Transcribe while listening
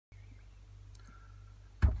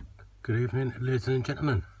Good evening, ladies and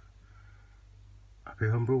gentlemen. Happy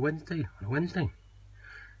Homebrew Wednesday on a Wednesday.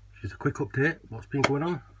 Just a quick update what's been going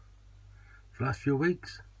on for the last few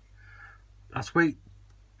weeks. Last week,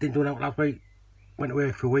 didn't do anything last week, went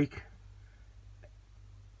away for a week.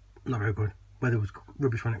 Not very good. Weather was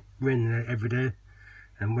rubbish when it rained every day.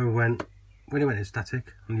 And when we went in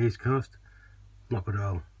static on the east coast, not good at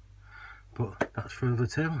all. But that's for another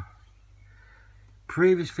tale.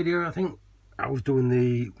 Previous video, I think, I was doing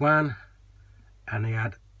the wine and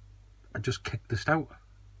I just kicked the stout.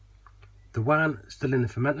 The wine still in the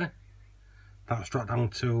fermenter. That was dropped down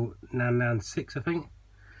to 996, I think.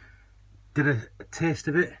 Did a taste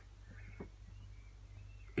of it.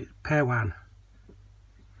 It's pear wine.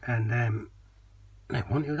 And no, it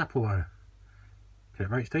was apple wine. Is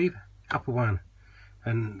that right, Steve? Apple wine.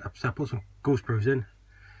 And I put some ghost brews in.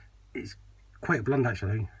 It's quite bland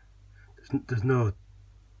actually. There's no,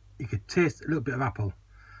 you could taste a little bit of apple.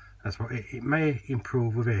 That's what it may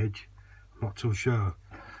improve with age. I'm not too sure,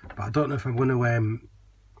 but I don't know if I'm going to. I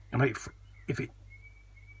might, if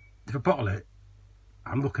I bottle it,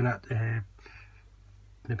 I'm looking at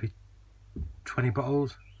maybe 20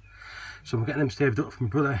 bottles. So I'm getting them saved up from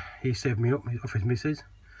my brother. He saved me up off his missus.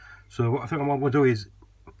 So what I think I'm going to do is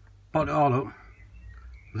bottle it all up,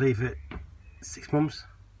 leave it 6 months.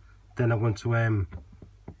 Then I'm going to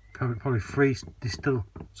probably freeze distill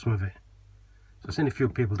some of it. So I've seen a few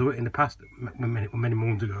people do it in the past, many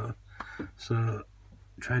months ago. So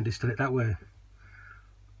try and distill it that way.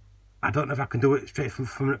 I don't know if I can do it straight from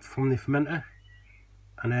the fermenter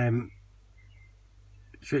and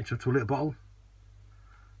straight into a little bottle.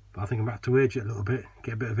 But I think I'm about to age it a little bit,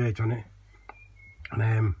 get a bit of age on it,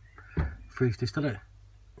 and freeze distill it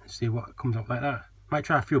and see what comes up like that. Might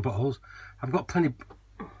try a few bottles. I've got plenty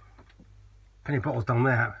bottles down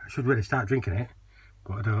there. I should really start drinking it,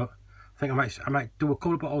 but I don't. I think I might do a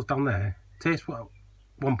couple of bottles down there, taste what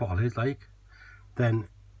one bottle is like, then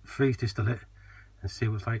freeze distill it and see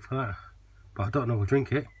what it's like for that. But I don't know, we'll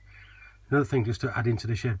drink it. Another thing just to add into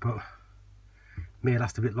the shed, but may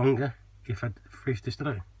last a bit longer if I freeze distill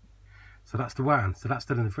it. So that's the wine, so that's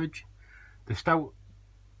still in the fridge. The stout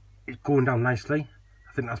is going down nicely.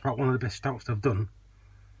 I think that's about one of the best stouts I've done.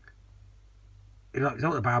 It's out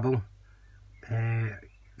of the barrel. I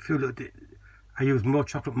used more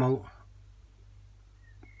chocolate malt,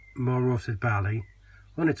 more roasted barley.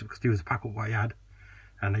 Only to use the pack up what I had,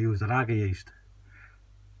 and I used the lager yeast.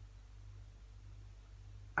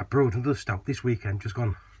 I brewed another stout this weekend, just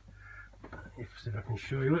gone. If I can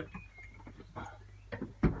show you it.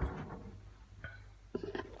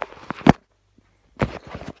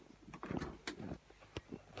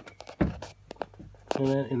 And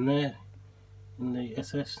then in there, in the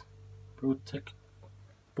SS Brewed Tech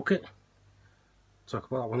bucket. Talk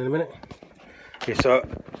about that one in a minute. Okay, so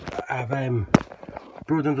I've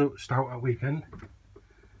brewed another stout at weekend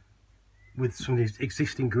with some of these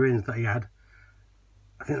existing grains that he had.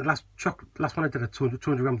 I think the last one I did a 200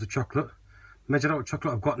 grams of chocolate. Measured out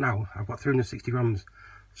chocolate I've got now, I've got 360 grams.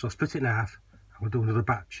 So I split it in half. I'm gonna do another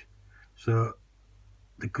batch. So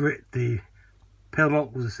the pale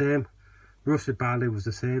malt was the same, roasted barley was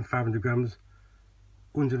the same, 500 grams,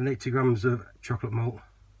 180 grams of chocolate malt.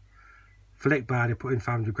 Flake barley put in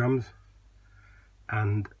 500 grams,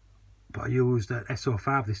 but I used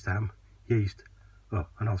SO5 this time, yeast. Oh,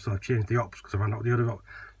 and also I changed the hops because I ran out the other hop.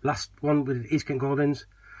 Last one with East Kent Goldings.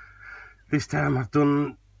 This time I've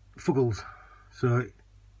done Fuggles, so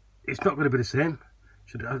it's not going to be the same.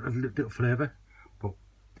 Should have a little flavour, but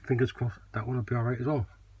fingers crossed that one will be alright as well.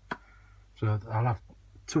 So I'll have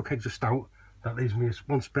 2 kegs of stout. That leaves me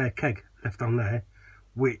one spare keg left down there,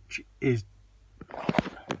 which is,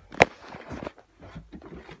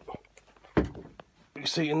 you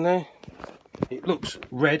see in there, it looks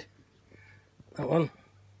red, that one.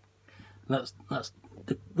 That's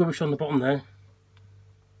the rubbish on the bottom there.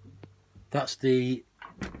 That's the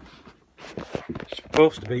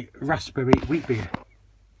supposed to be raspberry wheat beer.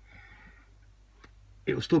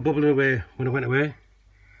 It was still bubbling away when I went away,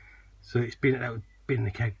 so it's been in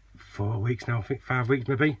the keg 4 weeks now, I think 5 weeks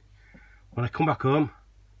maybe. When I come back home,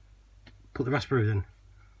 put the raspberries in.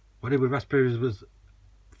 What I did with raspberries was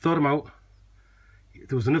throw them out.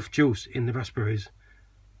 There was enough juice in the raspberries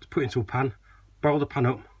to put into a pan, boil the pan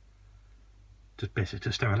up, just basically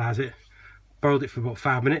to sterilise it, boiled it for about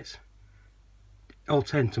 5 minutes, all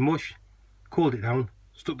turned to mush, cooled it down,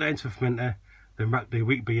 stuck that into the fermenter, then wrapped the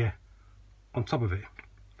wheat beer on top of it,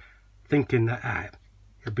 thinking that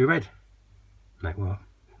it'll be red. Like what?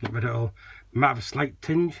 Not red at all. Might have a slight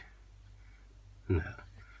tinge. No.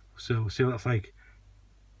 So we'll see what that's like.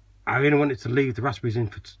 I only wanted to leave the raspberries in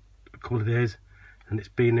for a couple of days, and it's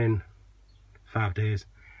been in 5 days.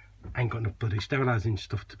 I ain't got enough bloody sterilising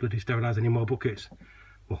stuff to bloody sterilise any more buckets.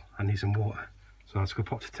 Well, I need some water, so I'll just go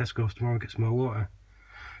pop to Tesco's tomorrow and get some more water.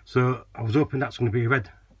 So I was hoping that's going to be a red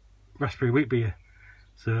raspberry wheat beer.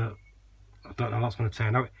 So I don't know how that's going to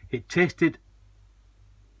turn out. It tasted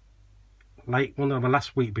like one of the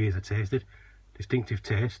last wheat beers I tasted. Distinctive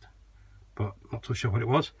taste, but not too sure what it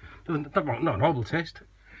was. Not an horrible taste.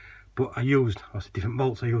 But I used different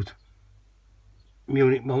malts. I used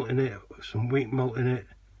Munich malt in it, some wheat malt in it,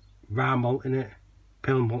 rye malt in it,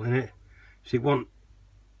 pale malt in it. So it wasn't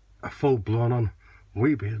a full blown on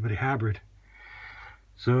wheat beer, but a hybrid.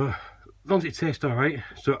 So as long as it tastes alright,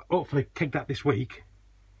 so hopefully keg that this week.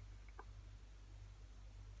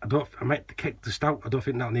 I might keg the stout. I don't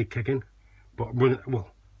think that'll need kegging, but running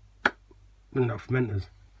out of fermenters.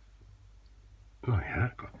 Oh yeah,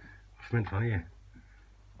 I've got fermenter on here.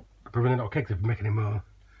 I've been running out of kegs if I make any more.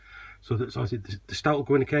 So that's obviously the stout will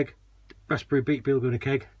go in a keg, the raspberry beet beer will go in a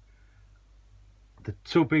keg. The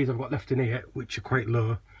 2 beers I've got left in here, which are quite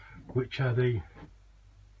low, which are the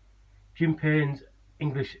Jim Payne's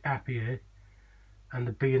English IPA and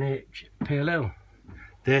the B&H Pale Ale.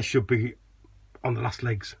 They should be on the last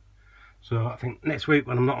legs. So I think next week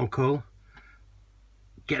when I'm not on call,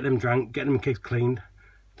 get them drank, get them kegs cleaned,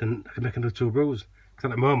 then I can make another 2 brews. Because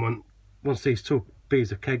at the moment, once these 2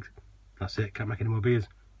 beers are kegged, that's it, can't make any more beers.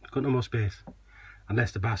 I've got no more space.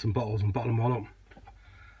 Unless to buy some bottles and bottle them all up.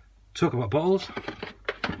 Talk about bottles.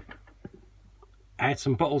 I had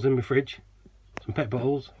some bottles in my fridge, some pet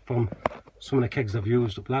bottles from some of the kegs I've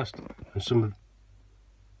used up last, and some of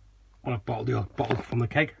when I've bottled the bottle from the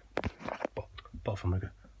keg, bottle from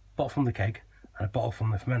the keg, and a bottle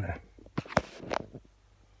from the fermenter.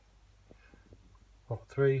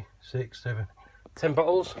 3, 6, 7, 10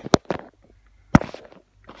 bottles.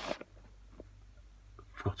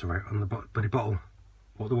 Forgot to write on the bloody bottle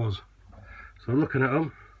what there was. So I'm looking at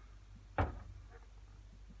them.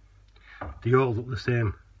 They all look the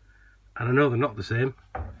same, and I know they're not the same.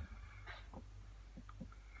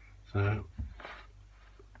 So I'm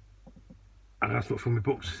gonna have to look from my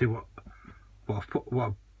books to see what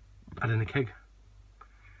I've had in the keg.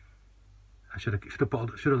 I should have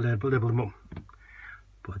labelled them up,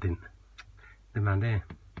 but I didn't. Never mind there.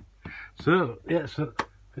 So yeah, so I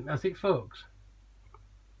think that's it, folks.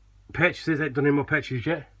 Purchases, I ain't done any more purchases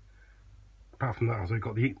yet. Apart from that, I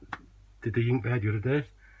did the ink bed the other day.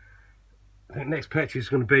 I think next purchase is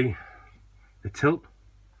going to be the tilt.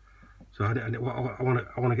 So I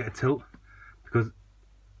want to get a tilt because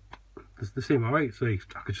they seem alright. So I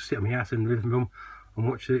could just sit on my ass in the living room and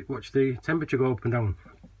watch the temperature go up and down.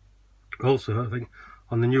 Also, I think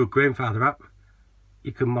on the new Grainfather app,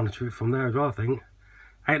 you can monitor it from there as well. I think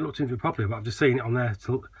I ain't looked into it properly, but I've just seen it on there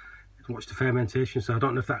to watch the fermentation. So I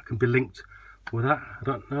don't know if that can be linked with that. I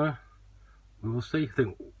don't know. We will see. I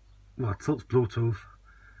think tilt's Bluetooth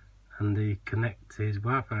and the Connect is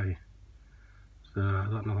Wi-Fi. So I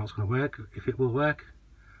don't know how it's going to work. If it will work,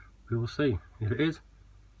 we will see. If it is,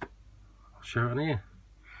 I'll share it on here.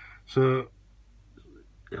 So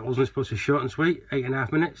it wasn't supposed to be short and sweet,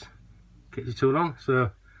 8.5 minutes. Get you too long. So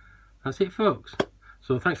that's it, folks.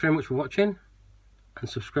 So thanks very much for watching and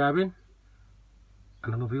subscribing,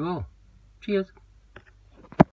 and I love you all. Cheers.